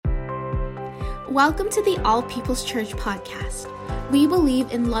Welcome to the All People's Church podcast. We believe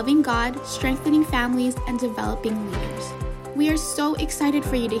in loving God, strengthening families, and developing leaders. We are so excited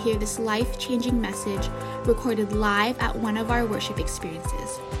for you to hear this life-changing message recorded live at one of our worship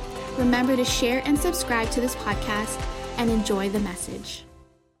experiences. Remember to share and subscribe to this podcast and enjoy the message.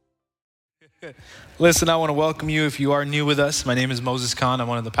 Listen, I want to welcome you if you are new with us. My name is Moses Khan. I'm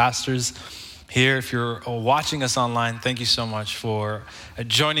one of the pastors here. If you're watching us online, thank you so much for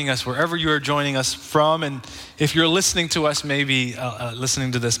joining us wherever you are joining us from. And if you're listening to us, maybe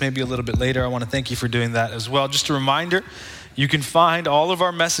listening to this maybe a little bit later, I want to thank you for doing that as well. Just a reminder, you can find all of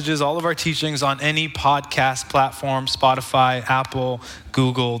our messages, all of our teachings on any podcast platform, Spotify, Apple,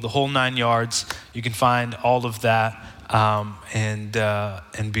 Google, the whole 9 yards. You can find all of that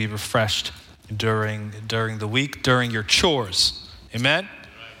and be refreshed during the week, during your chores. Amen?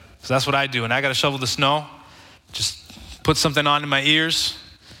 So that's what I do. And I got to shovel the snow, just put something on in my ears,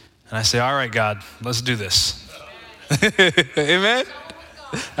 and I say, all right, God, let's do this. Amen?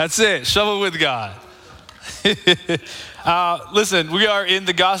 That's it. Shovel with God. Listen, we are in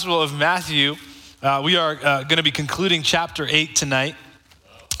the Gospel of Matthew. We are going to be concluding chapter 8 tonight.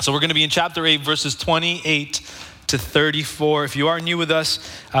 So we're going to be in chapter 8, verses 28 to 34. If you are new with us,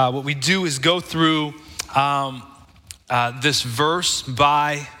 what we do is go through this verse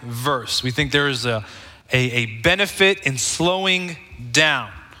by verse. We think there is a benefit in slowing down,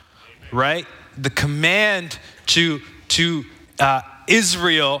 right? The command to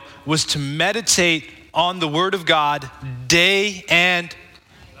Israel was to meditate on the word of God day and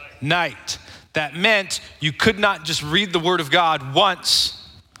night. That meant you could not just read the word of God once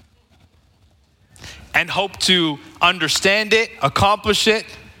and hope to understand it, accomplish it,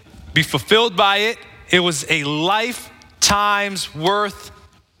 be fulfilled by it. It was a lifetime's worth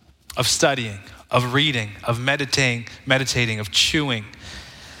of studying, of reading, of meditating, of chewing.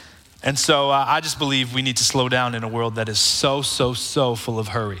 And so I just believe we need to slow down in a world that is so full of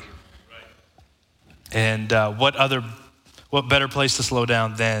hurry. And what better place to slow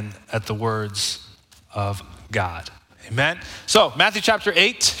down than at the words of God? Amen. So Matthew chapter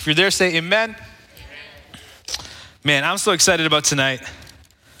 8, if you're there, say amen. Man, I'm so excited about tonight.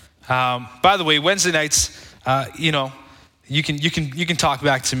 By the way, Wednesday nights, you can talk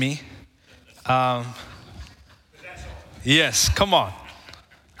back to me. Yes, come on.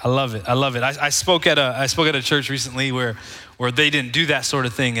 I love it. I spoke at a church recently where they didn't do that sort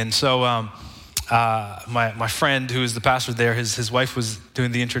of thing, and so my friend who is the pastor there, his wife was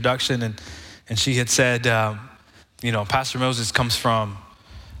doing the introduction, and she had said, Pastor Moses comes from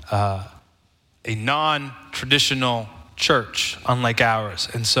a non-traditional church, unlike ours,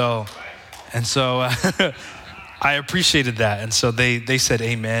 and so I appreciated that, and so they said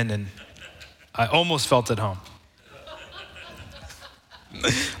amen, and I almost felt at home.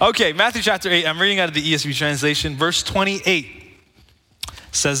 Okay, Matthew chapter 8, I'm reading out of the ESV translation. Verse 28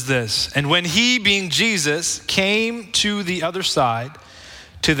 says this, and when he, being Jesus, came to the other side,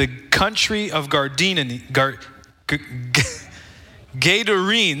 to the country of Gadarenes,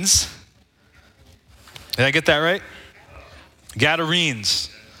 did I get that right? Gadarenes.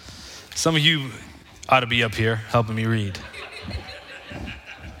 Some of you ought to be up here helping me read.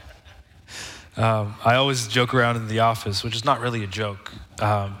 I always joke around in the office, which is not really a joke.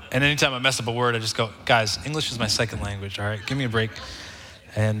 And anytime I mess up a word, I just go, guys, English is my second language, all right? Give me a break.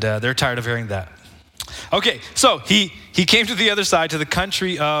 And they're tired of hearing that. Okay, so he came to the other side, to the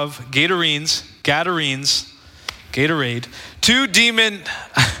country of Gadarade.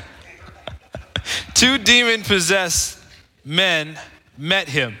 Two demon-possessed men met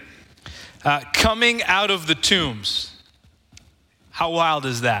him, coming out of the tombs. How wild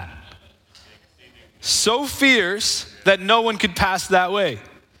is that? So fierce that no one could pass that way.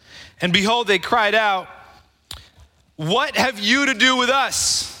 And behold, they cried out, "What have you to do with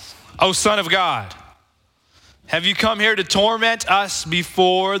us, O Son of God? Have you come here to torment us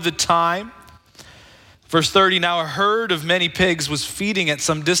before the time?" Verse 30, now a herd of many pigs was feeding at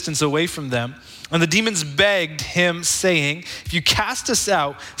some distance away from them. And the demons begged him, saying, "If you cast us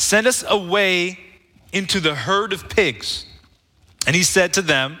out, send us away into the herd of pigs." And he said to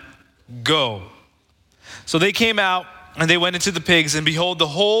them, "Go." So they came out and they went into the pigs, and behold, the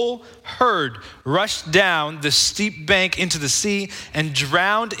whole herd rushed down the steep bank into the sea and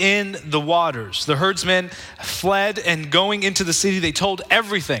drowned in the waters. The herdsmen fled, and going into the city, they told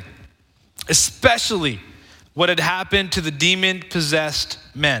everything, especially what had happened to the demon-possessed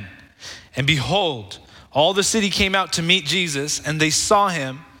men. And behold, all the city came out to meet Jesus, and they saw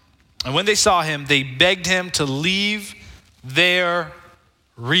him. And when they saw him, they begged him to leave their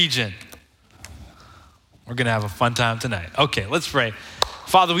region. We're going to have a fun time tonight. Okay, let's pray.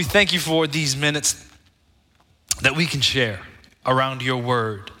 Father, we thank you for these minutes that we can share around your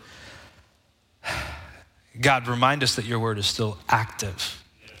word. God, remind us that your word is still active,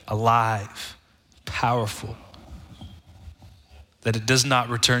 alive, powerful, that it does not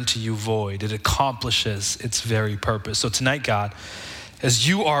return to you void. It accomplishes its very purpose. So tonight, God, as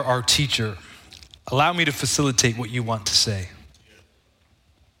you are our teacher, allow me to facilitate what you want to say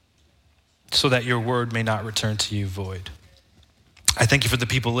so that your word may not return to you void. I thank you for the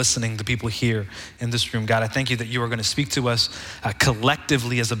people listening, the people here in this room. God, I thank you that you are going to speak to us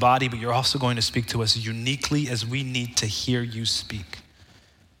collectively as a body, but you're also going to speak to us uniquely as we need to hear you speak.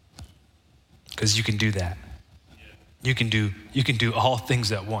 Because you can do that. You can do all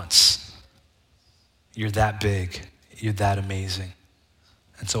things at once. You're that big. You're that amazing.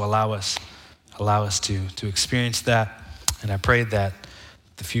 And so allow us to experience that. And I pray that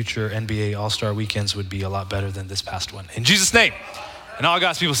the future NBA All-Star weekends would be a lot better than this past one. In Jesus' name. And all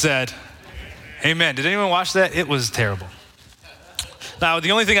God's people said, amen. Did anyone watch that? It was terrible. Now,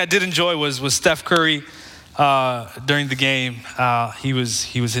 the only thing I did enjoy was Steph Curry during the game. He was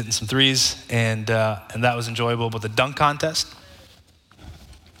hitting some threes, and that was enjoyable. But the dunk contest,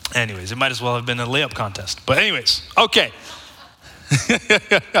 anyways, it might as well have been a layup contest. But anyways, okay.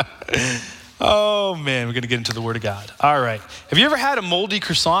 Oh, man, we're going to get into the Word of God. All right. Have you ever had a moldy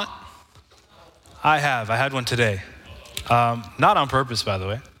croissant? I have. I had one today. Not on purpose, by the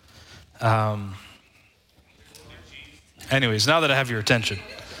way. Anyways, now that I have your attention.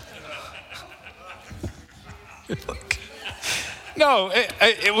 No,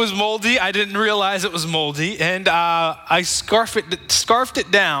 it was moldy. I didn't realize it was moldy. And I scarfed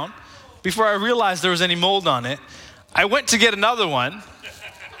it down before I realized there was any mold on it. I went to get another one.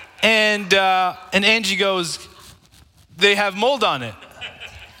 And Angie goes, they have mold on it.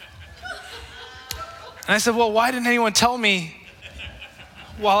 And I said, well, why didn't anyone tell me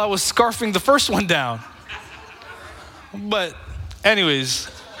while I was scarfing the first one down? But anyways,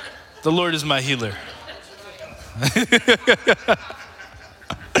 the Lord is my healer.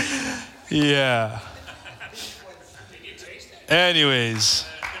 Yeah. Anyways,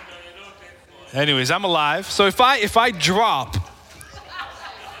 I'm alive. So if I drop,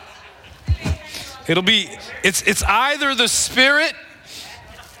 it's either the Spirit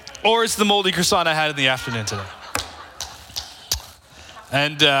or it's the moldy croissant I had in the afternoon today.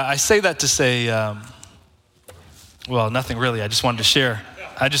 And I say that to say, well, nothing really. I just wanted to share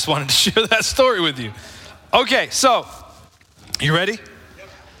that story with you. Okay, so you ready?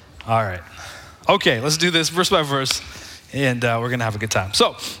 All right. Okay, let's do this verse by verse, and we're going to have a good time.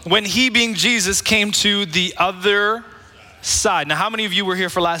 So when he, being Jesus, came to the other side. Now, how many of you were here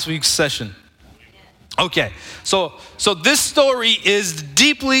for last week's session? Okay, so this story is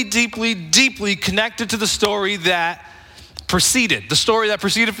deeply, deeply, deeply connected to the story that preceded. The story that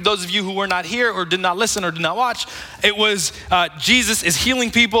preceded, for those of you who were not here or did not listen or did not watch, it was Jesus is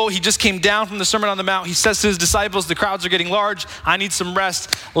healing people. He just came down from the Sermon on the Mount. He says to his disciples, the crowds are getting large. I need some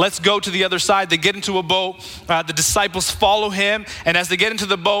rest. Let's go to the other side. They get into a boat. The disciples follow him. And as they get into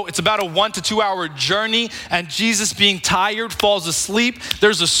the boat, it's about a 1 to 2 hour journey. And Jesus, being tired, falls asleep.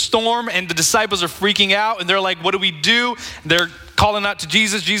 There's a storm and the disciples are freaking out. And they're like, what do we do? They're calling out to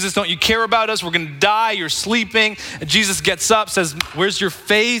Jesus. Jesus, don't you care about us? We're going to die. You're sleeping. And Jesus gets up, says, where's your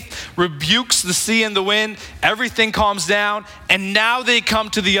faith? Rebukes the sea and the wind. Everything calms down. And now they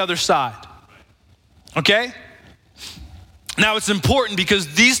come to the other side. Okay? Now it's important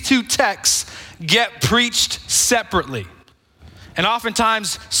because these two texts get preached separately. And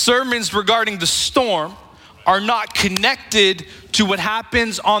oftentimes sermons regarding the storm are not connected to what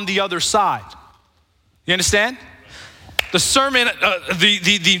happens on the other side. You understand? The sermon,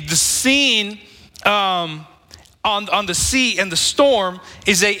 the scene on the sea and the storm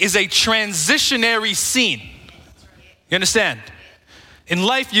is a transitionary scene. You understand? In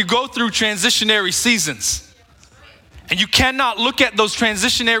life, you go through transitionary seasons. And you cannot look at those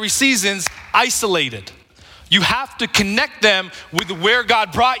transitionary seasons isolated. You have to connect them with where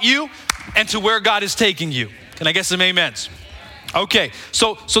God brought you and to where God is taking you. Can I get some amens? Okay,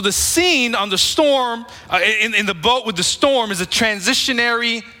 so the scene on the storm, in the boat with the storm, is a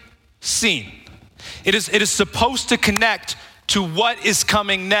transitionary scene. It is supposed to connect to what is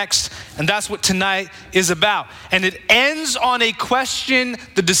coming next, and that's what tonight is about. And it ends on a question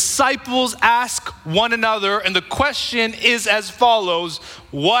the disciples ask one another, and the question is as follows: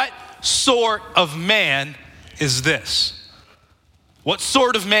 what sort of man is this? What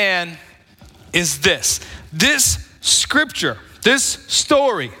sort of man is this? This scripture, this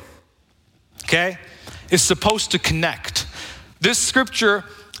story, okay, is supposed to connect. This scripture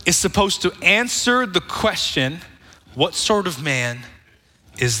is supposed to answer the question, what sort of man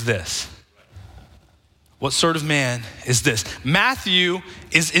is this? What sort of man is this? Matthew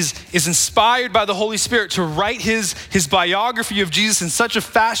is inspired by the Holy Spirit to write his biography of Jesus in such a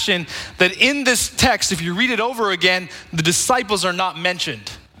fashion that in this text, if you read it over again, the disciples are not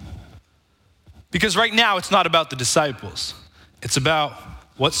mentioned. Because right now, it's not about the disciples. It's about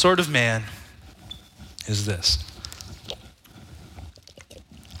what sort of man is this?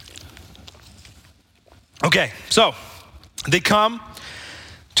 Okay, so they come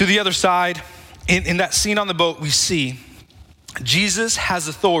to the other side. In that scene on the boat, we see Jesus has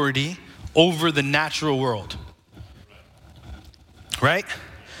authority over the natural world, right?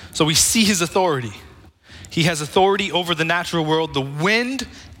 So we see his authority. He has authority over the natural world. The wind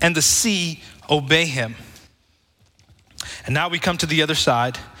and the sea obey him. And now we come to the other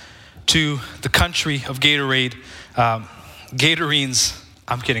side, to the country of Gatorade. Gadarenes,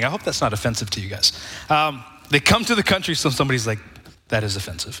 I'm kidding. I hope that's not offensive to you guys. They come to the country, so somebody's like, that is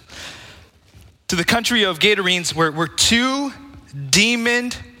offensive. To the country of Gadarenes, where two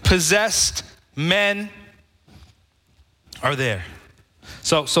demon-possessed men are there.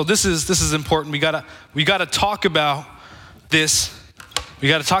 So this is important. We gotta talk about this. We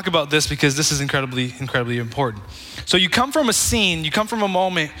gotta talk about this because this is incredibly important. So you come from a scene, you come from a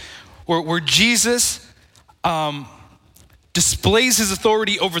moment where Jesus displays his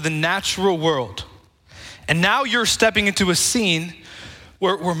authority over the natural world. And now you're stepping into a scene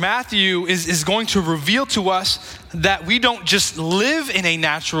where Matthew is going to reveal to us that we don't just live in a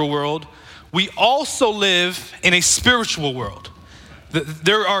natural world, we also live in a spiritual world.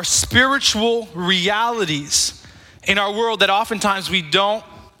 There are spiritual realities in our world that oftentimes we don't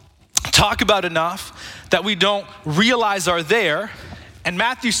talk about enough, that we don't realize are there. And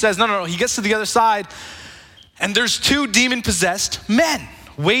Matthew says, no, he gets to the other side, and there's two demon-possessed men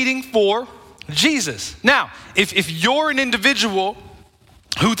waiting for Jesus. Now, if you're an individual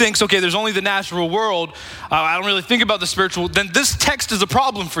who thinks, okay, there's only the natural world, I don't really think about the spiritual, then this text is a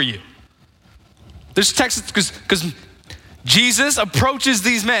problem for you. This text, because Jesus approaches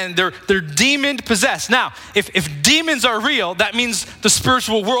these men, they're demon possessed. Now, if demons are real, that means the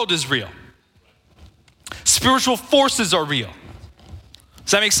spiritual world is real. Spiritual forces are real.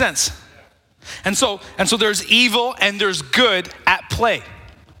 Does that make sense? And so there's evil and there's good at play.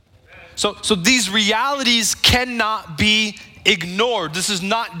 So these realities cannot be ignored. This is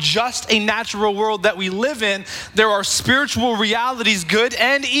not just a natural world that we live in. There are spiritual realities, good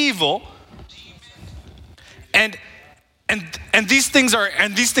and evil. And these things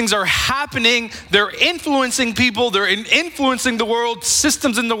are happening. They're influencing people. They're influencing the world,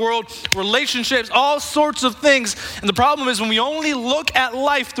 systems in the world, relationships, all sorts of things. And the problem is when we only look at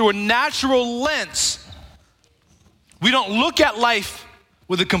life through a natural lens, we don't look at life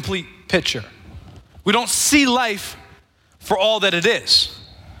with a complete picture. We don't see life for all that it is.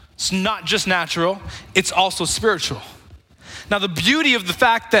 It's not just natural, it's also spiritual. Now, the beauty of the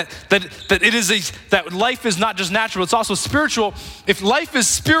fact that life is not just natural, it's also spiritual. If life is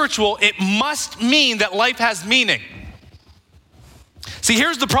spiritual, it must mean that life has meaning. See,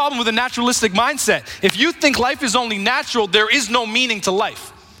 here's the problem with a naturalistic mindset. If you think life is only natural, there is no meaning to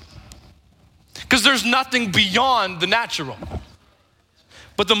life. Because there's nothing beyond the natural.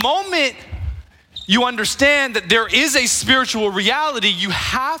 But the moment you understand that there is a spiritual reality, you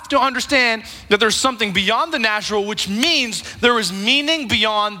have to understand that there's something beyond the natural, which means there is meaning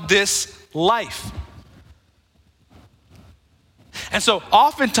beyond this life. And so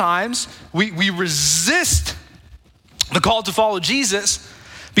oftentimes we resist the call to follow Jesus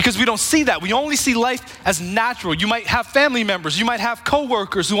because we don't see that. We only see life as natural. You might have family members, you might have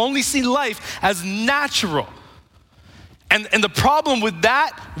coworkers who only see life as natural. And the problem with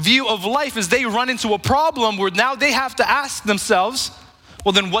that view of life is they run into a problem where now they have to ask themselves,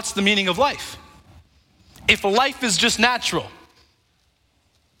 well, then what's the meaning of life? If life is just natural,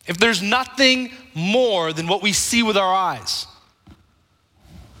 if there's nothing more than what we see with our eyes,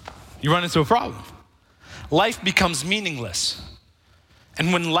 you run into a problem. Life becomes meaningless.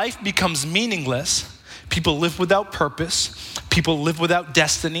 And when life becomes meaningless, people live without purpose, people live without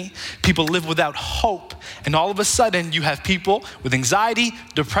destiny, people live without hope, and all of a sudden you have people with anxiety,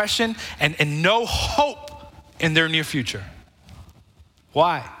 depression, and no hope in their near future.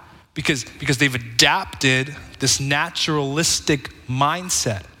 Why? Because they've adapted this naturalistic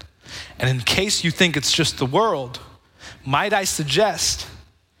mindset. And in case you think it's just the world, might I suggest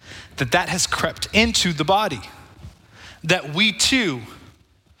that has crept into the body, that we too,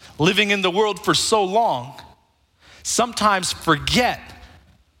 living in the world for so long, sometimes forget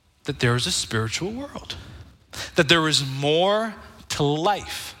that there is a spiritual world, that there is more to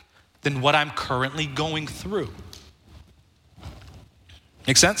life than what I'm currently going through.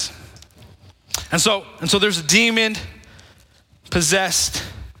 Make sense? And so there's a demon possessed.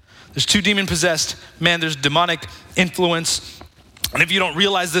 There's two demon possessed men. There's demonic influence. And if you don't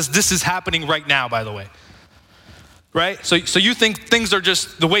realize this is happening right now, by the way. Right? So you think things are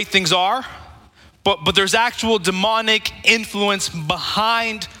just the way things are, but there's actual demonic influence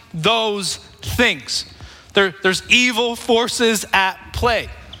behind those things. There's evil forces at play.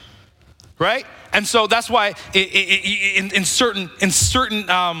 Right? And so that's why in certain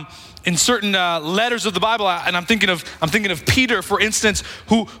letters of the Bible, and I'm thinking of Peter, for instance,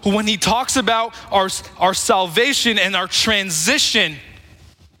 who when he talks about our salvation and our transition,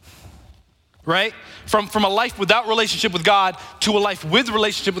 right, from a life without relationship with God to a life with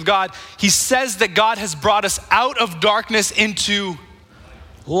relationship with God, he says that God has brought us out of darkness into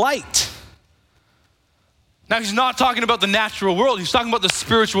light. Now, he's not talking about the natural world. He's talking about the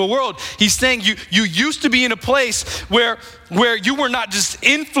spiritual world. He's saying you used to be in a place where you were not just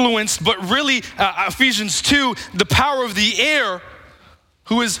influenced, but really, Ephesians 2, the power of the air,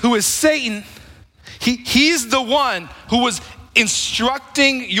 who is Satan, he's the one who was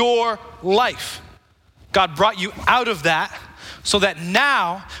instructing your life. God brought you out of that so that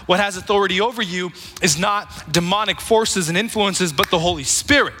now what has authority over you is not demonic forces and influences, but the Holy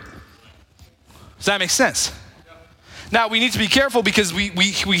Spirit. Does that make sense? Now, we need to be careful because we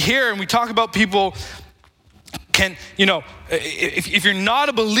hear and we talk about people if you're not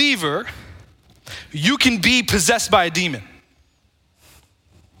a believer, you can be possessed by a demon.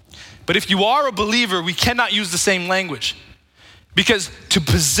 But if you are a believer, we cannot use the same language. Because to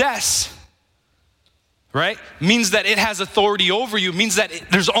possess, right, means that it has authority over you, means that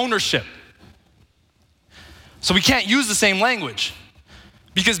there's ownership. So we can't use the same language.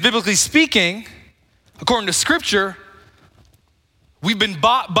 Because biblically speaking, according to Scripture, we've been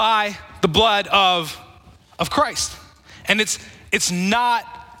bought by the blood of Christ. And it's not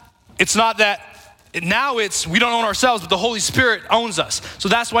that now we don't own ourselves, but the Holy Spirit owns us. So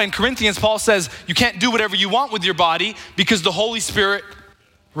that's why in Corinthians, Paul says you can't do whatever you want with your body because the Holy Spirit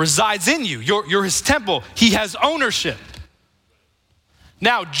resides in you. You're his temple. He has ownership.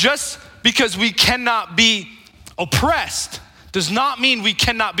 Now, just because we cannot be oppressed does not mean we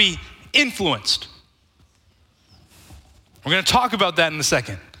cannot be influenced. We're going to talk about that in a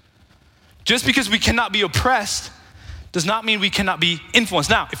second. Just because we cannot be oppressed does not mean we cannot be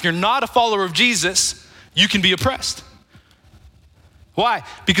influenced. Now, if you're not a follower of Jesus, you can be oppressed. Why?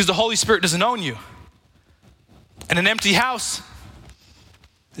 Because the Holy Spirit doesn't own you. And an empty house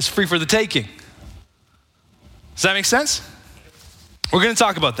is free for the taking. Does that make sense? We're going to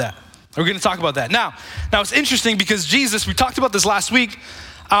talk about that. Now it's interesting because Jesus, we talked about this last week.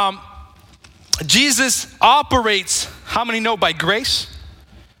 Jesus operates, how many know, by grace?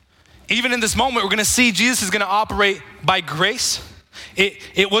 Even in this moment, we're going to see Jesus is going to operate by grace.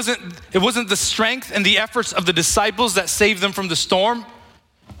 It wasn't the strength and the efforts of the disciples that saved them from the storm.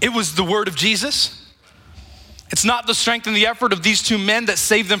 It was the word of Jesus. It's not the strength and the effort of these two men that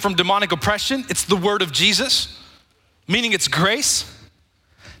saved them from demonic oppression. It's the word of Jesus, meaning it's grace.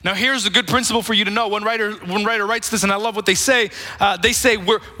 Now here's a good principle for you to know. One writer writes this, and I love what they say. They say,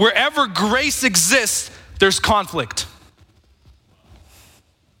 wherever grace exists, there's conflict.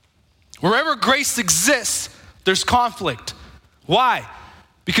 Wherever grace exists, there's conflict. Why?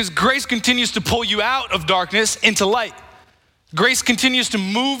 Because grace continues to pull you out of darkness into light. Grace continues to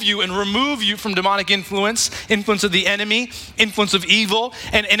move you and remove you from demonic influence of the enemy, influence of evil,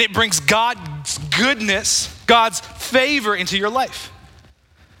 and it brings God's goodness, God's favor into your life.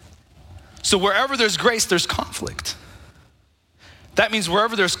 So wherever there's grace, there's conflict. That means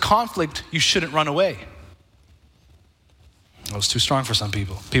wherever there's conflict, you shouldn't run away. That was too strong for some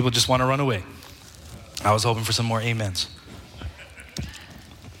people. People just want to run away. I was hoping for some more amens.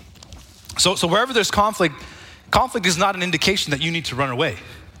 So wherever there's conflict is not an indication that you need to run away.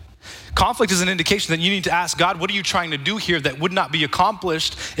 Conflict is an indication that you need to ask God, what are you trying to do here that would not be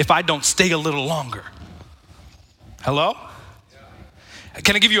accomplished if I don't stay a little longer? Hello?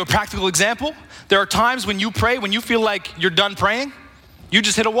 Can I give you a practical example? There are times when you pray, when you feel like you're done praying, you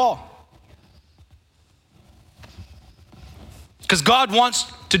just hit a wall. Because God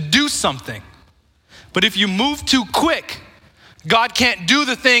wants to do something. But if you move too quick, God can't do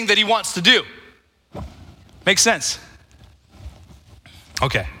the thing that he wants to do. Makes sense?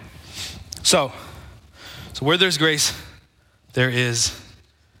 Okay. So where there's grace, there is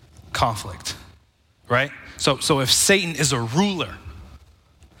conflict, right? So if Satan is a ruler,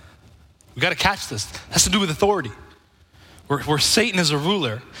 we got to catch this. It has to do with authority. Where Satan is a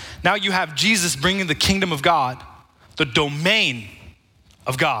ruler, now you have Jesus bringing the kingdom of God, the domain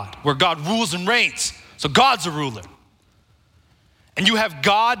of God, where God rules and reigns. So God's a ruler. And you have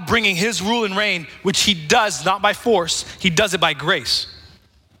God bringing his rule and reign, which he does not by force, he does it by grace,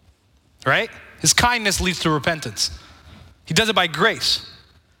 right? His kindness leads to repentance. He does it by grace.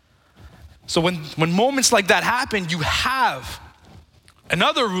 So when moments like that happen, you have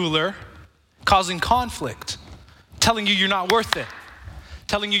another ruler causing conflict, telling you you're not worth it,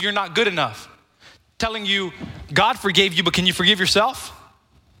 telling you you're not good enough, telling you God forgave you, but can you forgive yourself?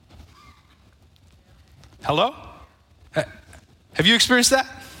 Hello? Have you experienced that?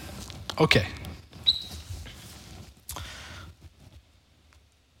 Okay.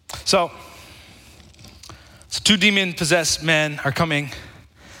 So 2 demon-possessed men are coming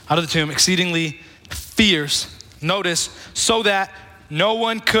out of the tomb, exceedingly fierce, notice, so that no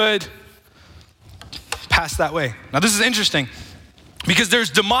one could pass that way. Now this is interesting because there's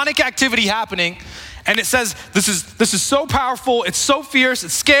demonic activity happening, and it says this is so powerful, it's so fierce,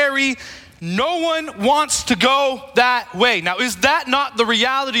 it's scary. No one wants to go that way. Now, is that not the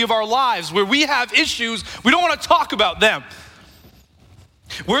reality of our lives where we have issues, we don't want to talk about them?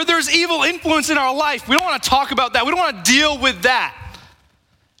 Where there's evil influence in our life, we don't want to talk about that. We don't want to deal with that.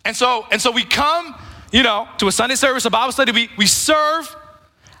 And so we come, to a Sunday service, a Bible study, we serve.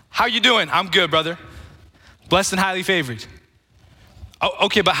 How you doing? I'm good, brother. Blessed and highly favored. Oh,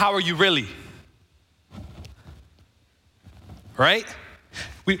 okay, but how are you really? Right?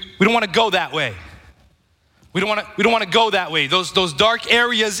 We don't want to go that way. We don't want to go that way. Those dark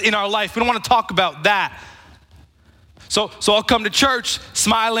areas in our life, we don't want to talk about that. So I'll come to church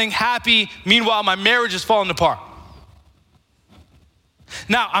smiling, happy. Meanwhile, my marriage is falling apart.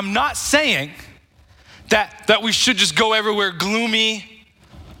 Now, I'm not saying that we should just go everywhere gloomy.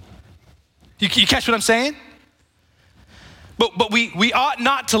 You catch what I'm saying? But we ought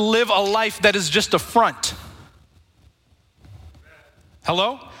not to live a life that is just a front.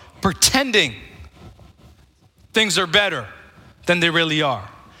 Hello? Pretending things are better than they really are.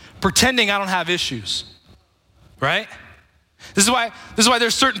 Pretending I don't have issues, right? This is why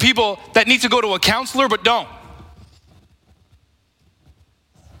there's certain people that need to go to a counselor but don't.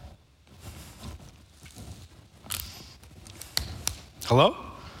 Hello?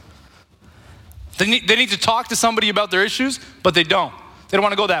 They need to talk to somebody about their issues, but they don't. They don't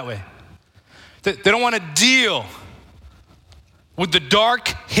want to go that way. They don't want to deal with the dark,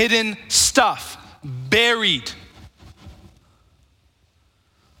 hidden stuff buried.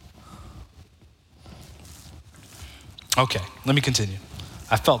 Okay, let me continue.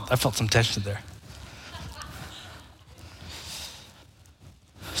 I felt some tension there.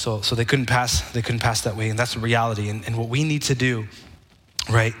 So they couldn't pass that way, and that's the reality. And what we need to do,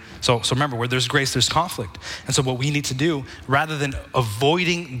 right? So remember, where there's grace, there's conflict. And so what we need to do, rather than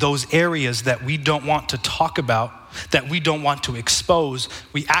avoiding those areas that we don't want to talk about, that we don't want to expose,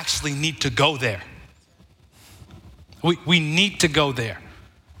 we actually need to go there. We need to go there.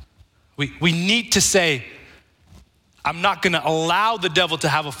 We need to say, I'm not going to allow the devil to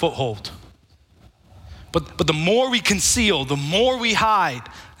have a foothold. But the more we conceal, the more we hide,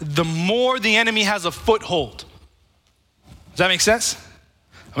 the more the enemy has a foothold. Does that make sense?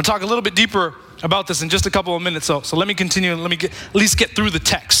 I'm going to talk a little bit deeper about this in just a couple of minutes. So let me continue and let me at least get through the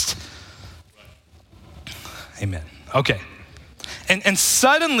text. Amen. Okay. And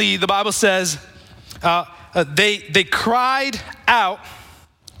suddenly the Bible says they cried out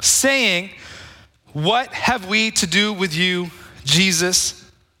saying, "What have we to do with you, Jesus,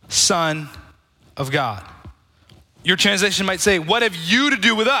 Son of God?" Your translation might say, "What have you to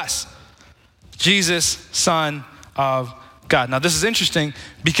do with us, Jesus, Son of God?" Now this is interesting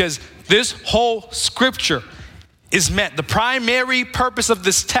because this whole scripture is meant, the primary purpose of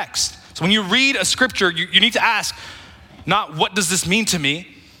this text. So when you read a scripture, you need to ask, not what does this mean to me,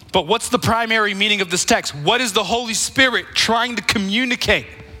 but what's the primary meaning of this text? What is the Holy Spirit trying to communicate?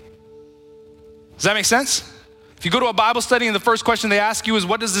 Does that make sense? If you go to a Bible study and the first question they ask you is,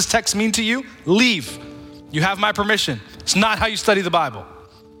 what does this text mean to you? Leave. You have my permission. It's not how you study the Bible.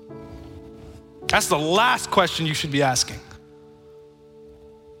 That's the last question you should be asking.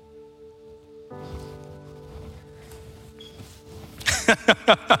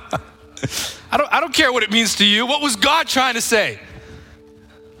 I don't care what it means to you. What was God trying to say?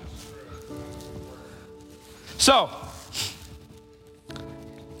 So,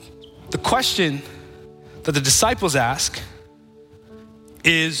 the question that the disciples ask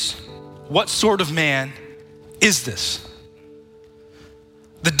is, what sort of man is this?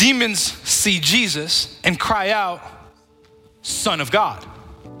 The demons see Jesus and cry out, Son of God.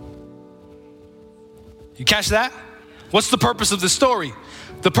 You catch that? What's the purpose of the story?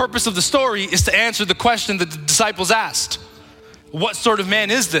 The purpose of the story is to answer the question that the disciples asked. What sort of man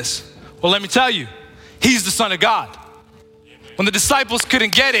is this? Well, let me tell you, he's the Son of God. when the disciples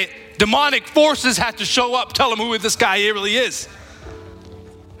couldn't get it, demonic forces had to show up, tell them who this guy really is.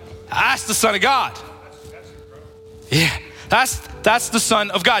 That's the Son of God. Yeah, that's the Son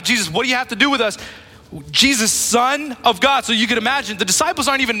of God. Jesus, what do you have to do with us? Jesus, Son of God. So you can imagine the disciples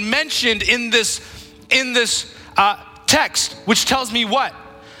aren't even mentioned in this text, which tells me what?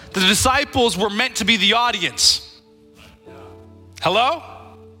 The disciples were meant to be the audience. Hello?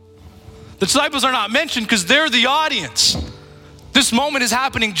 The disciples are not mentioned because they're the audience. This moment is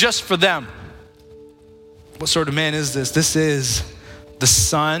happening just for them. What sort of man is this? This is the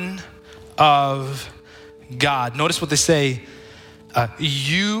Son of God. Notice what they say.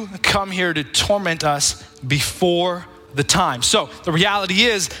 You come here to torment us before the time. So the reality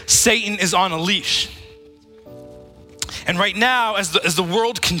is Satan is on a leash. And right now, as the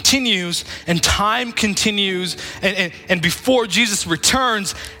world continues and time continues, and before Jesus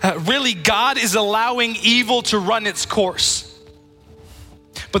returns, really God is allowing evil to run its course.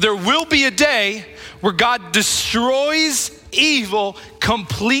 But there will be a day where God destroys evil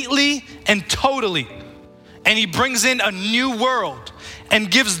completely and totally. And he brings in a new world and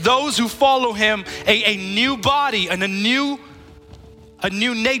gives those who follow him a new body and a new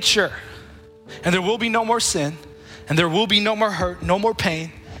nature. And there will be no more sin. And there will be no more hurt, no more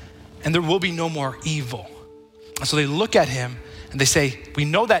pain, and there will be no more evil. And so they look at him and they say, we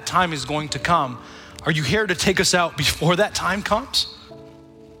know that time is going to come. Are you here to take us out before that time comes?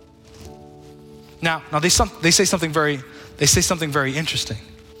 Now they say something very interesting.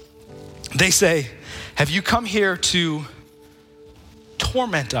 They say, have you come here to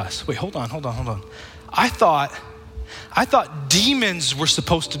torment us? Wait, hold on. I thought demons were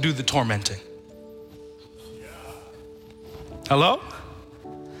supposed to do the tormenting. Hello?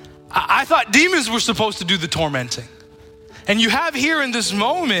 I thought demons were supposed to do the tormenting. And you have here in this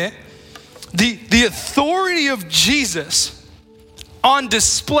moment the authority of Jesus on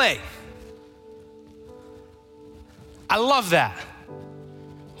display. I love that.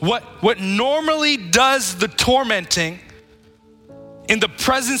 What normally does the tormenting in the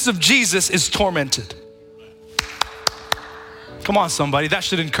presence of Jesus is tormented. Come on, somebody, that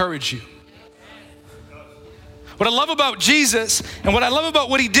should encourage you. What I love about Jesus and what I love about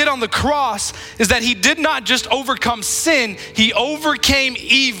what he did on the cross is that he did not just overcome sin, he overcame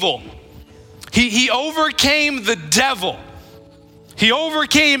evil. He overcame the devil. He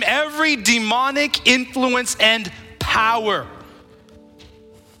overcame every demonic influence and power.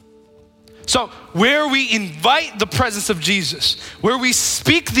 So where we invite the presence of Jesus, where we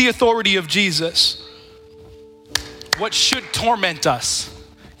speak the authority of Jesus, what should torment us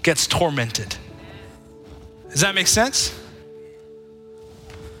gets tormented. Does that make sense?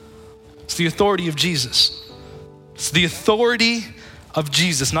 It's the authority of Jesus. It's the authority of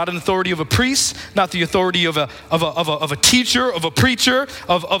Jesus, not an authority of a priest, not the authority of a teacher, of a preacher,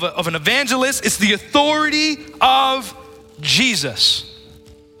 of an evangelist. It's the authority of Jesus.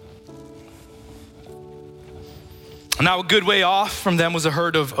 Now a good way off from them was a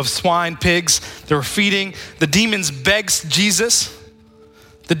herd of swine, pigs. They were feeding. The demons begged Jesus.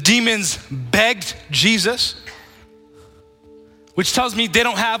 The demons begged Jesus, which tells me they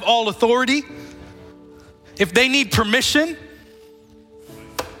don't have all authority. If they need permission,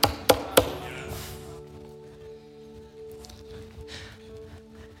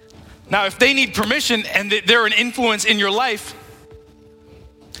 now if they need permission and they're an influence in your life,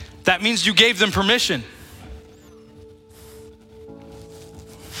 that means you gave them permission.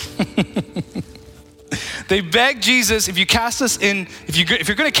 They begged Jesus, if you cast us in, if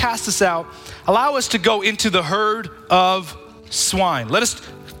you're going to cast us out, allow us to go into the herd of swine. Let us,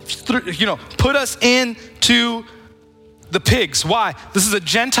 put us into the pigs. Why? This is a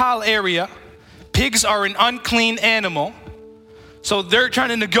Gentile area. Pigs are an unclean animal. So they're trying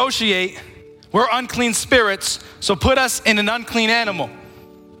to negotiate. We're unclean spirits, so put us in an unclean animal.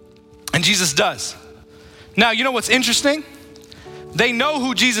 And Jesus does. Now, you know what's interesting? They know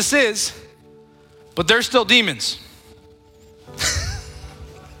who Jesus is, but they're still demons.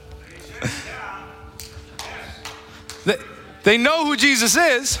 They know who Jesus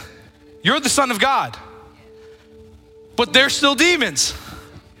is. You're the Son of God. But they're still demons.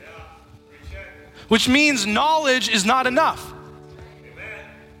 Which means knowledge is not enough.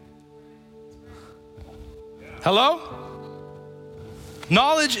 Hello?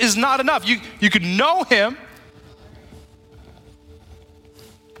 Knowledge is not enough. You could know him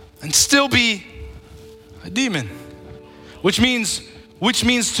and still be a demon, which means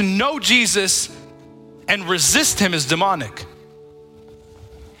to know Jesus and resist him is demonic.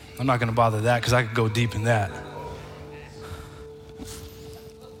 I'm not going to bother that because I could go deep in that.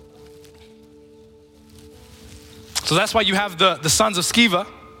 So that's why you have the sons of Sceva.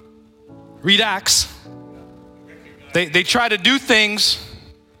 Read Acts. They try to do things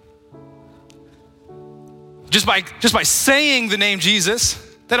just by saying the name Jesus.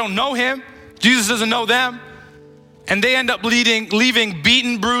 They don't know him. Jesus doesn't know them. And they end up leaving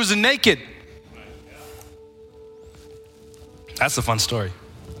beaten, bruised, and naked. That's a fun story.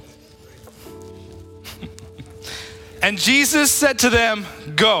 And Jesus said to them,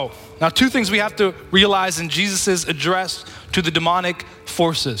 go. Now, two things we have to realize in Jesus' address to the demonic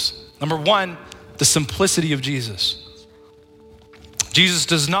forces. Number one, the simplicity of Jesus. Jesus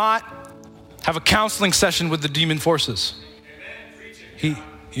does not have a counseling session with the demon forces.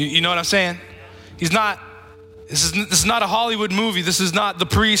 You know what I'm saying? He's not, this is not a Hollywood movie. This is not The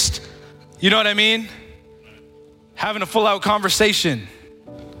Priest. You know what I mean? Having a full out conversation.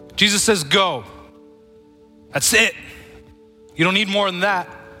 Jesus says, go. That's it. You don't need more than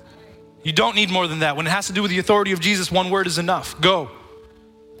that. You don't need more than that. When it has to do with the authority of Jesus, one word is enough. Go.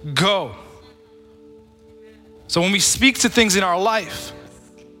 Go. So when we speak to things in our life,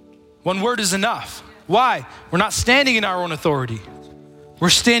 one word is enough. Why? We're not standing in our own authority. We're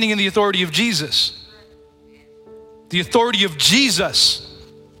standing in the authority of Jesus. The authority of Jesus,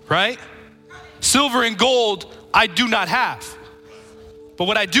 right? Silver and gold I do not have. But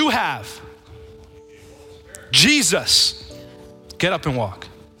what I do have, Jesus. Get up and walk.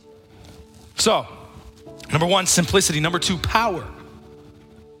 So, number one, simplicity. Number two, power.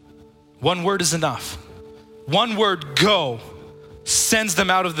 One word is enough. One word, go, sends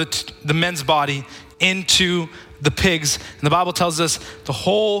them out of the men's body into the pigs. And the Bible tells us the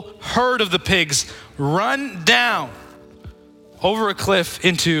whole herd of the pigs run down over a cliff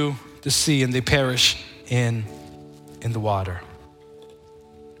into the sea, and they perish in the water.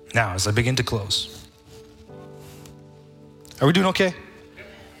 Now, as I begin to close, are we doing okay?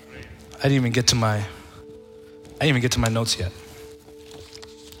 I didn't even get to my notes yet.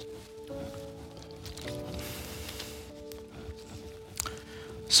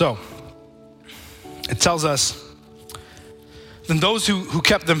 So, it tells us, then those who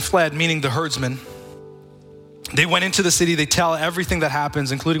kept them fled, meaning the herdsmen, they went into the city, they tell everything that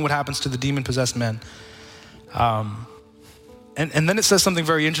happens, including what happens to the demon-possessed men. And then it says something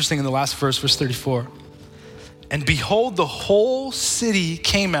very interesting in the last verse 34. And behold, the whole city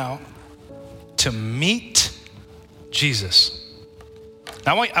came out to meet Jesus.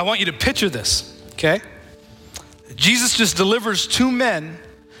 Now, I want you to picture this, okay? Jesus just delivers two men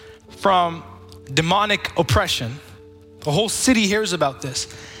from demonic oppression. The whole city hears about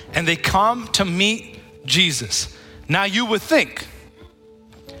this, and they come to meet Jesus. Now, you would think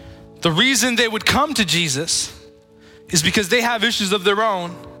the reason they would come to Jesus is because they have issues of their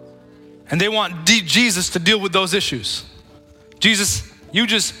own, and they want Jesus to deal with those issues. Jesus, you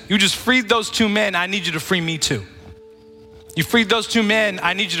just freed those two men. I need you to free me too. You freed those two men.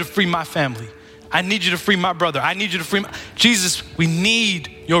 I need you to free my family. I need you to free my brother. I need you to free Jesus, we need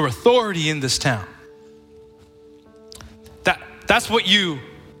your authority in this town. That's what you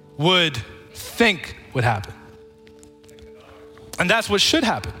would think would happen. And that's what should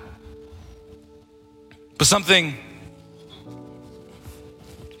happen. But something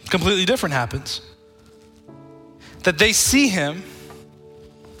completely different happens. That they see him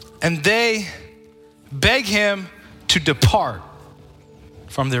and they beg him to depart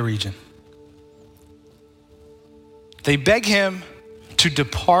from their region. They beg him to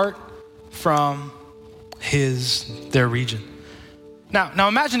depart from their region. Now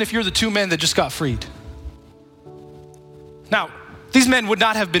imagine if you're the two men that just got freed. Now, these men would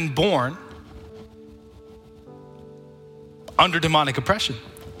not have been born under demonic oppression.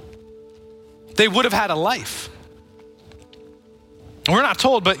 They would have had a life. We're not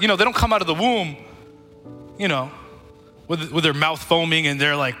told, but they don't come out of the womb, with their mouth foaming and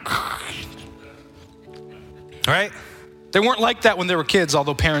they're like, right? They weren't like that when they were kids,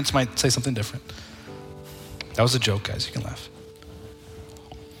 although parents might say something different. That was a joke, guys. You can laugh.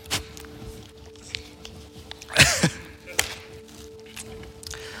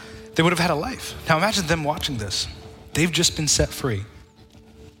 They would have had a life. Now imagine them watching this. They've just been set free.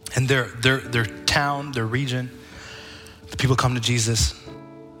 And their town, their region, the people come to Jesus,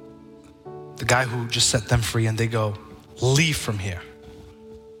 the guy who just set them free, and they go, leave from here.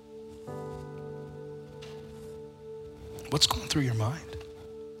 What's going through your mind?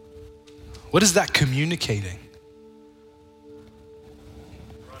 What is that communicating?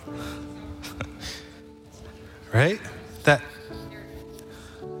 Right? That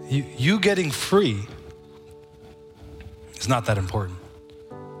you getting free is not that important.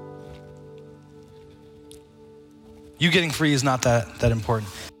 You getting free is not that important.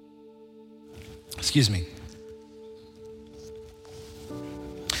 Excuse me.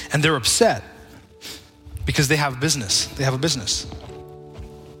 And they're upset because they have business. They have a business.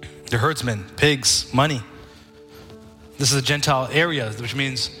 They're herdsmen, pigs, money. This is a Gentile area, which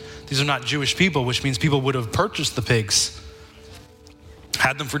means these are not Jewish people, which means people would have purchased the pigs,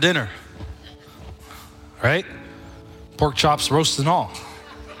 had them for dinner, right? Pork chops, roast and all.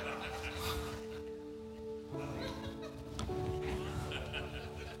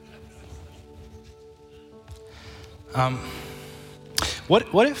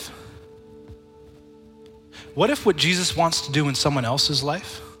 What if what Jesus wants to do in someone else's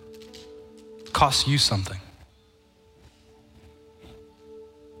life costs you something?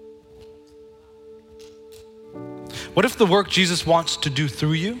 What if the work Jesus wants to do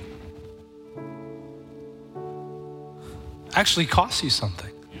through you actually costs you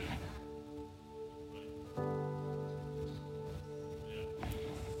something?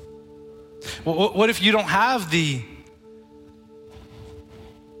 What if you don't have the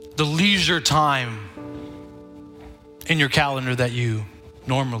leisure time in your calendar that you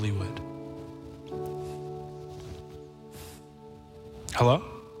normally would? Hello?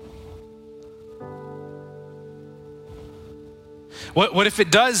 What if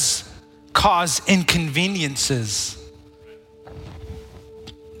it does cause inconveniences?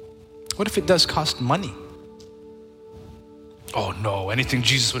 What if it does cost money? Oh no, anything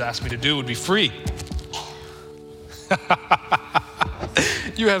Jesus would ask me to do would be free.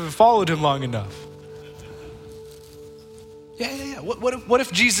 You haven't followed him long enough. Yeah. What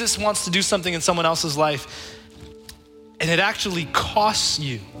if Jesus wants to do something in someone else's life and it actually costs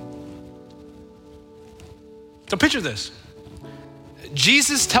you? So picture this.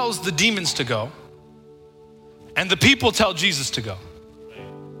 Jesus tells the demons to go, and the people tell Jesus to go.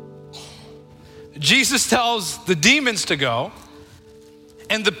 Jesus tells the demons to go,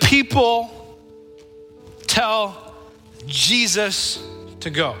 and the people tell Jesus to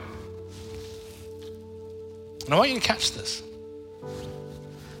go. And I want you to catch this.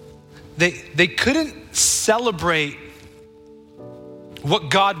 They couldn't celebrate what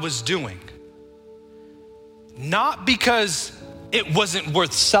God was doing, not because it wasn't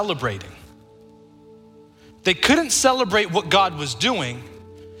worth celebrating. They couldn't celebrate what God was doing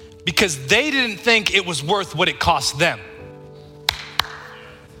because they didn't think it was worth what it cost them.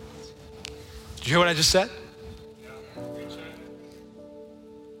 Did you hear what I just said?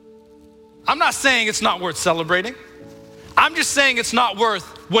 I'm not saying it's not worth celebrating. I'm just saying it's not worth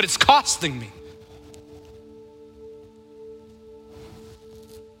what it's costing me.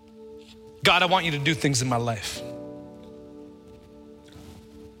 God, I want you to do things in my life.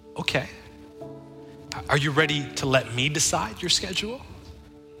 Okay. Are you ready to let me decide your schedule?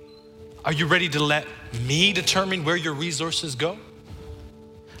 Are you ready to let me determine where your resources go?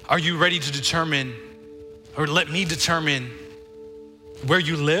 Are you ready to determine, or let me determine where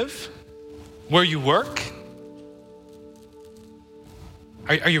you live, where you work?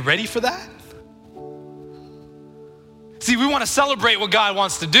 Are you ready for that? See, we want to celebrate what God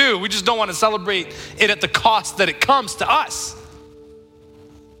wants to do. We just don't want to celebrate it at the cost that it comes to us.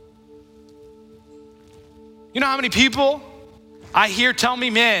 You know how many people I hear tell me,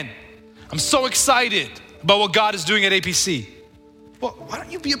 man, I'm so excited about what God is doing at APC. Well, why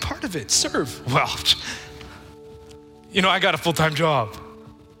don't you be a part of it? Serve. Well, you know, I got a full-time job.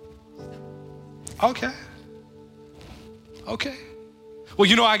 Okay. Well,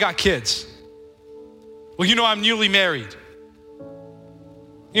 you know, I got kids. Well, you know, I'm newly married.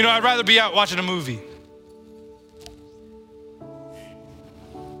 You know, I'd rather be out watching a movie.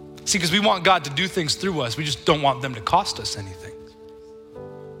 See, because we want God to do things through us. We just don't want them to cost us anything.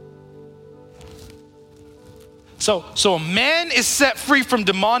 So a man is set free from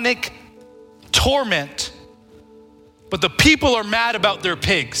demonic torment, but the people are mad about their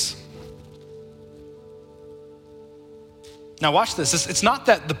pigs. Now watch this. It's not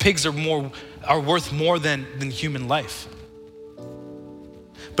that the pigs are worth more than human life,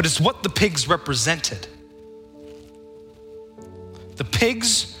 but it's what the pigs represented. The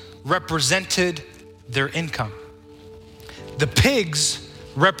pigs represented their income. The pigs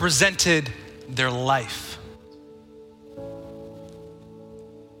represented their life.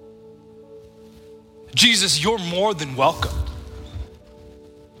 Jesus, you're more than welcome.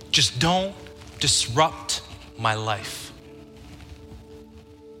 Just don't disrupt my life.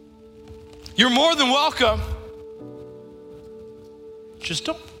 You're more than welcome. Just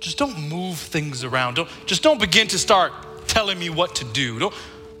don't move things around. Don't begin to start telling me what to do.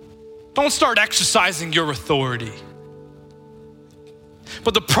 Don't start exercising your authority.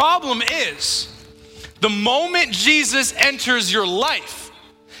 But the problem is, the moment Jesus enters your life,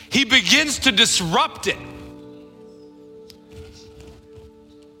 he begins to disrupt it.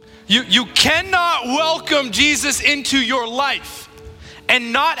 You cannot welcome Jesus into your life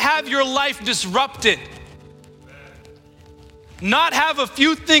and not have your life disrupted. Not have a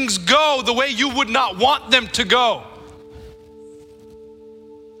few things go the way you would not want them to go.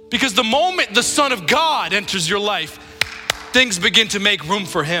 Because the moment the Son of God enters your life, things begin to make room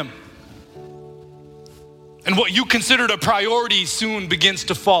for him. And what you considered a priority soon begins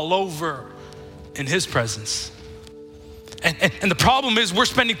to fall over in his presence. And the problem is we're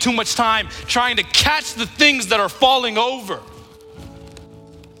spending too much time trying to catch the things that are falling over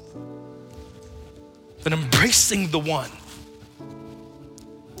than embracing the one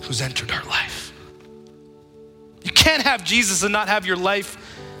who's entered our life. You can't have Jesus and not have your life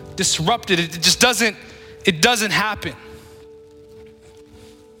disrupted. It just doesn't happen.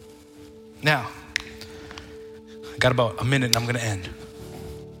 Now, I got about a minute and I'm gonna end.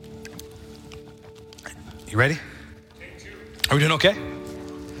 You ready? Are we doing okay?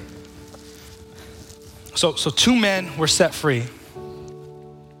 So 2 men were set free.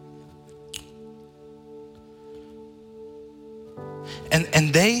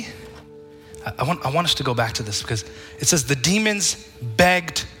 And they, I want us to go back to this because it says the demons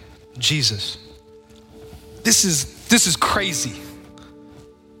begged Jesus. This is crazy.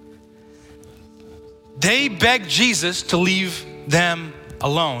 They begged Jesus to leave them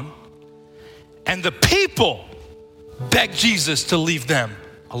alone, and the people begged Jesus to leave them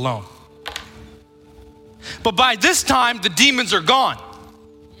alone. But by this time, the demons are gone,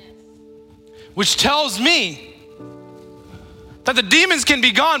 which tells me that the demons can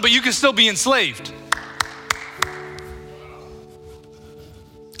be gone, but you can still be enslaved.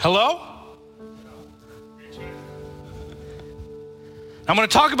 Hello? I'm going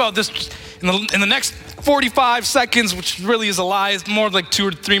to talk about this in the next 45 seconds, which really is a lie. It's more like 2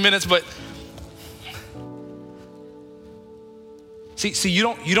 or 3 minutes, but see, you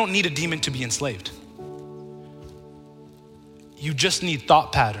don't need a demon to be enslaved. You just need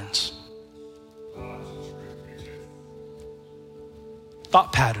thought patterns.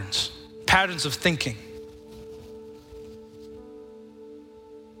 Thought patterns, patterns of thinking.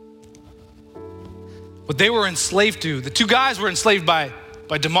 What they were enslaved to, the 2 guys were enslaved by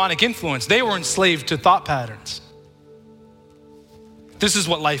demonic influence. They were enslaved to thought patterns. This is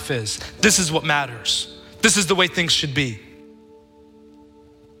what life is. This is what matters. This is the way things should be.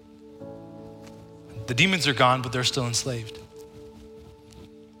 The demons are gone, but they're still enslaved.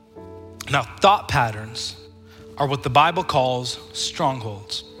 Now, thought patterns are what the Bible calls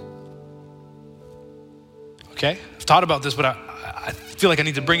strongholds. Okay? I've thought about this, but I feel like I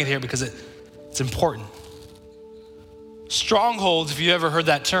need to bring it here because it's important. Strongholds, if you ever heard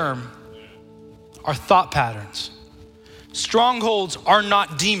that term, are thought patterns. Strongholds are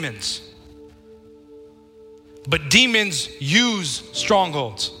not demons, but demons use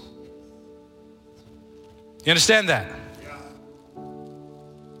strongholds. You understand that?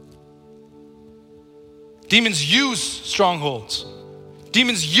 Demons use strongholds.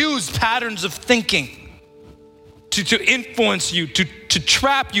 Demons use patterns of thinking to influence you, to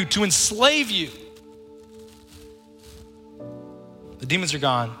trap you, to enslave you. The demons are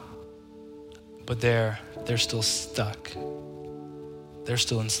gone, but they're still stuck. They're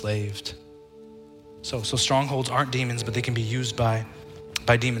still enslaved. So strongholds aren't demons, but they can be used by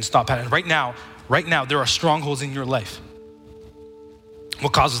demons. Thought patterns. Right now, there are strongholds in your life.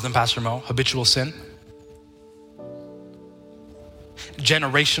 What causes them, Pastor Mo? Habitual sin.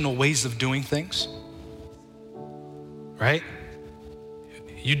 Generational ways of doing things, right?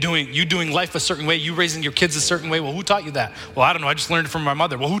 You doing life a certain way, you raising your kids a certain way. Well, who taught you that? Well, I don't know, I just learned it from my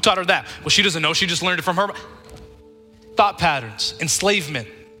mother. Well, who taught her that? Well, she doesn't know, she just learned it from her. Thought patterns, enslavement,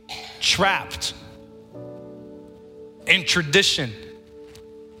 trapped in tradition.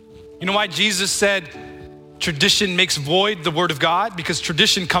 You know why Jesus said tradition makes void the word of God? Because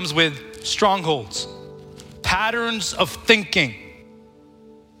tradition comes with strongholds, patterns of thinking.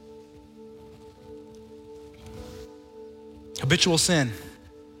 Habitual sin,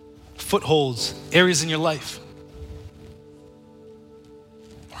 footholds, areas in your life.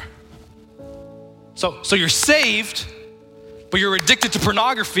 So you're saved, but you're addicted to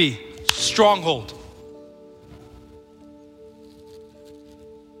pornography, stronghold.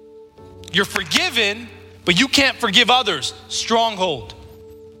 You're forgiven, but you can't forgive others, stronghold.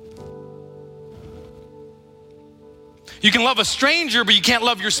 You can love a stranger, but you can't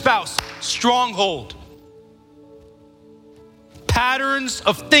love your spouse, stronghold. Patterns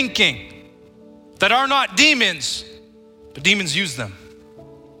of thinking that are not demons, but demons use them.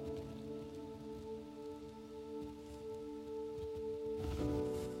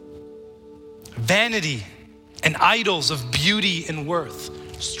 Vanity and idols of beauty and worth,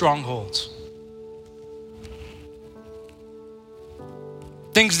 Strongholds.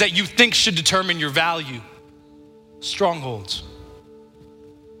 Things that you think should determine your value. Strongholds.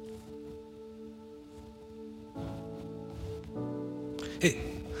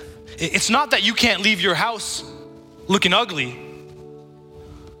 It's not that you can't leave your house looking ugly.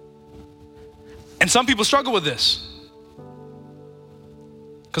 And some people struggle with this.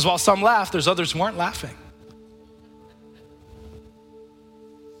 Because while some laugh, there's others who aren't laughing.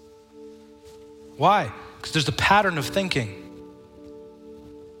 Why? Because there's a pattern of thinking.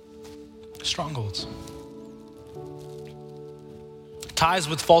 Strongholds. Ties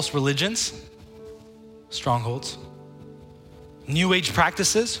with false religions. Strongholds. New age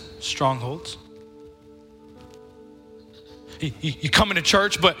practices. Strongholds. You come into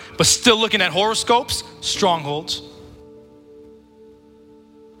church but still looking at horoscopes. Strongholds.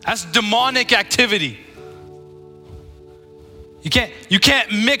 That's demonic activity. You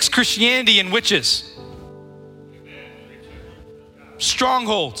can't mix Christianity and witches.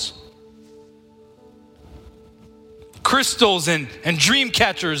 Strongholds. Crystals and dream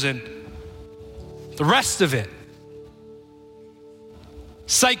catchers and the rest of it.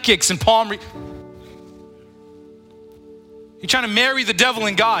 Psychics and palm reading. You're trying to marry the devil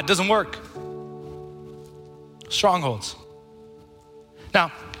and God. Doesn't work. Strongholds.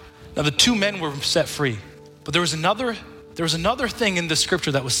 Now the two men were set free, but there was another thing in the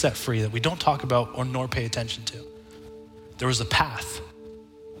scripture that was set free that we don't talk about or nor pay attention to. There was a path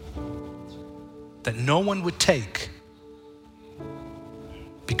that no one would take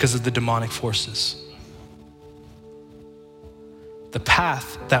because of the demonic forces. The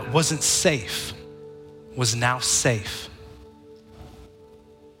path that wasn't safe was now safe.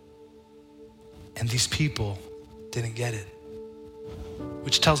 And these people didn't get it.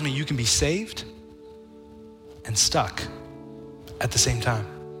 Which tells me you can be saved and stuck at the same time.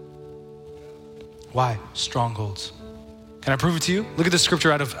 Why? Strongholds. Can I prove it to you? Look at this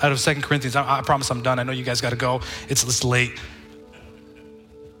scripture out of 2 Corinthians. I promise I'm done. I know you guys got to go. It's late.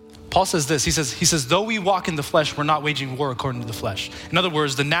 Paul says this. He says, though we walk in the flesh, we're not waging war according to the flesh. In other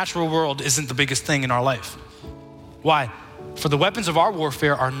words, the natural world isn't the biggest thing in our life. Why? For the weapons of our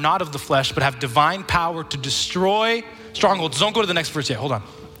warfare are not of the flesh, but have divine power to destroy strongholds. Don't go to the next verse yet. Hold on.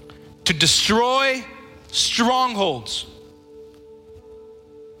 To destroy strongholds.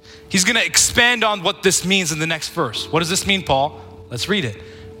 He's going to expand on what this means in the next verse. What does this mean, Paul? Let's read it.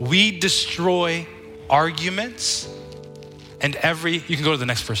 We destroy arguments and you can go to the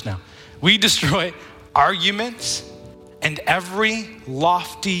next verse now. We destroy arguments and every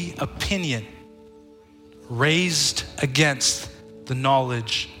lofty opinion raised against the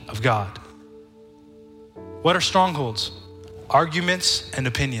knowledge of God. What are strongholds? Arguments and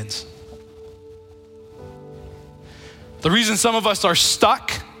opinions. The reason some of us are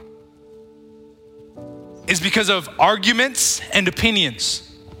stuck is because of arguments and opinions.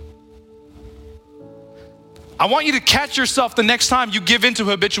 I want you to catch yourself the next time you give into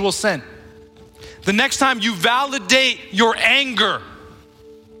habitual sin. The next time you validate your anger.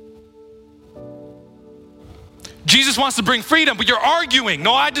 Jesus wants to bring freedom, but you're arguing.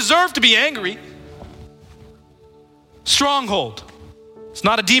 No, I deserve to be angry. Stronghold. It's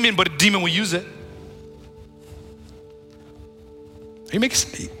not a demon, but a demon will use it. You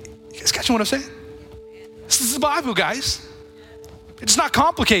guys catching what I'm saying? This is the Bible, guys. It's not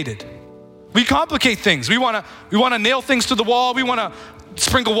complicated. We complicate things. We want to nail things to the wall. We want to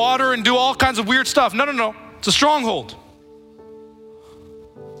sprinkle water and do all kinds of weird stuff. No. It's a stronghold.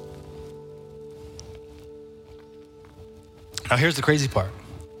 Now here's the crazy part.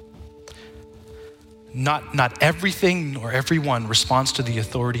 Not everything nor everyone responds to the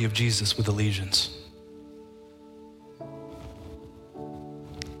authority of Jesus with allegiance.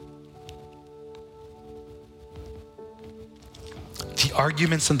 The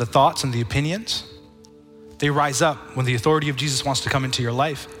arguments and the thoughts and the opinions, they rise up when the authority of Jesus wants to come into your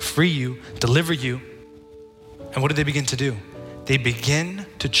life, free you, deliver you. And what do they begin to do? They begin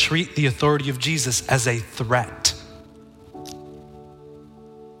to treat the authority of Jesus as a threat.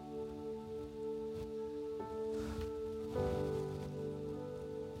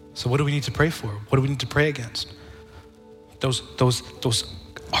 So what do we need to pray for? What do we need to pray against? Those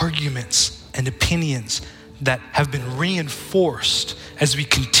arguments and opinions that have been reinforced as we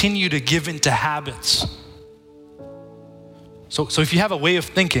continue to give into habits. So if you have a way of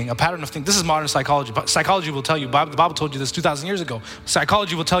thinking, a pattern of thinking, this is modern psychology. But psychology will tell you, the Bible told you this 2,000 years ago.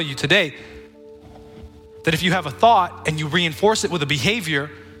 Psychology will tell you today that if you have a thought and you reinforce it with a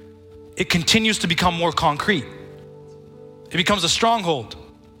behavior, it continues to become more concrete. It becomes a stronghold.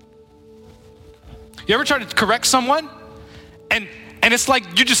 You ever try to correct someone and And it's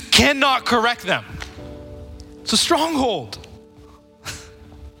like you just cannot correct them. It's a stronghold.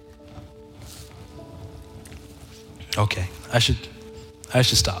 Okay, I should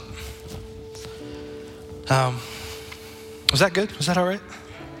stop. Was that good? Was that all right?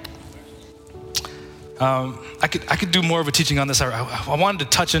 I could do more of a teaching on this. I wanted to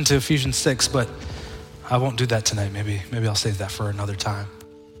touch into Ephesians 6, but I won't do that tonight. Maybe I'll save that for another time.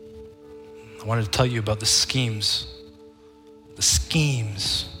 I wanted to tell you about the schemes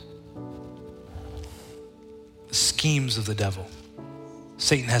of the devil.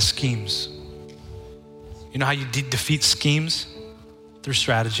 Satan has schemes. You know how you defeat schemes? Through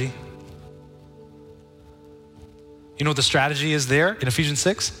strategy. You know what the strategy is there in Ephesians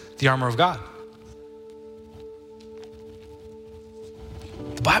 6? The armor of God.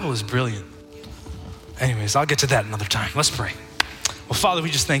 The Bible is brilliant. Anyways, I'll get to that another time. Let's pray. Well, Father, we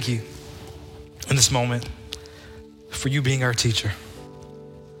just thank you in this moment for you being our teacher.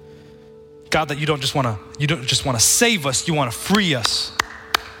 God, that you don't just want to save us, you want to free us.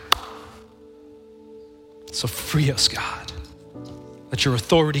 So free us, God. Let your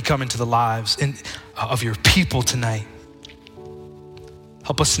authority come into the lives of your people tonight.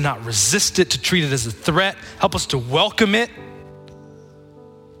 Help us to not resist it, to treat it as a threat. Help us to welcome it,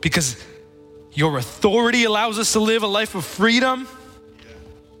 because your authority allows us to live a life of freedom.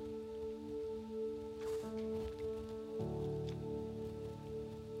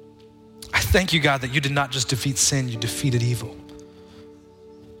 I thank you, God, that you did not just defeat sin, you defeated evil.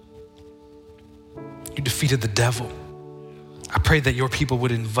 You defeated the devil. I pray that your people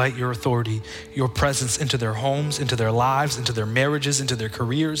would invite your authority, your presence into their homes, into their lives, into their marriages, into their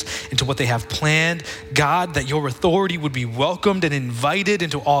careers, into what they have planned. God, that your authority would be welcomed and invited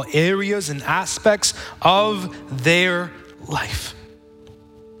into all areas and aspects of their life.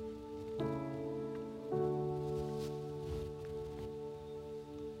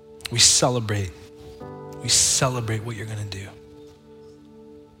 We celebrate what you're going to do.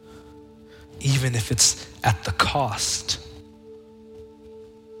 Even if it's at the cost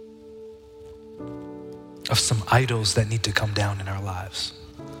of some idols that need to come down in our lives.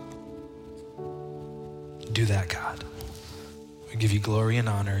 Do that, God. We give you glory and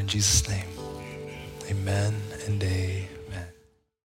honor in Jesus' name. Amen and amen.